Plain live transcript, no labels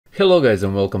Hello guys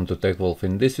and welcome to TechWolf.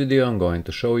 In this video I'm going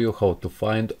to show you how to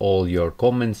find all your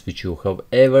comments which you have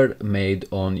ever made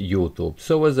on YouTube.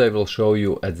 So as I will show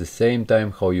you at the same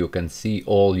time how you can see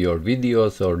all your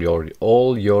videos or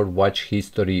all your watch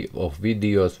history of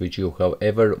videos which you have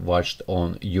ever watched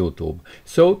on YouTube.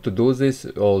 So to do this,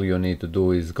 all you need to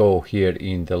do is go here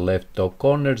in the left top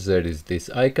corner. There is this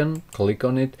icon, click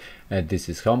on it, and this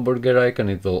is hamburger icon.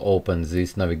 It will open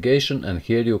this navigation and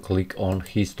here you click on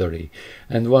history.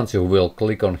 And once you will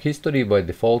click on history, by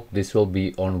default this will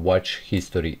be on watch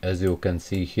history, as you can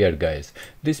see here guys.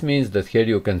 This means that here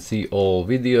you can see all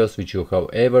videos which you have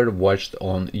ever watched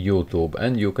on YouTube,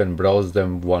 and you can browse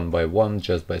them one by one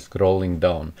just by scrolling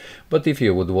down. But if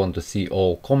you would want to see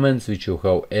all comments which you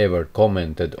have ever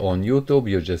commented on YouTube,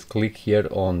 you just click here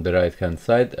on the right hand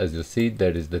side. As you see,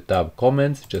 there is the tab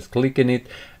comments, just click in it,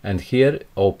 and here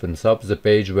opens up the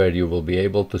page where you will be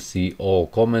able to see all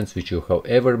comments which you have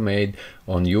ever made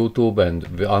on YouTube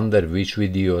and under which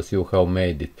videos you have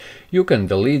made it. You can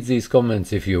delete these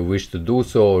comments if you wish to do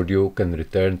so, or you can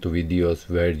return to videos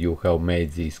where you have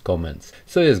made these comments.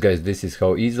 So yes guys, this is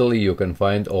how easily you can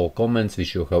find all comments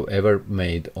which you have ever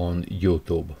made on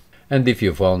YouTube. And if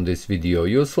you found this video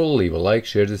useful, leave a like,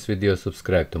 share this video,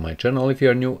 subscribe to my channel if you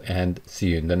are new, and see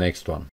you in the next one.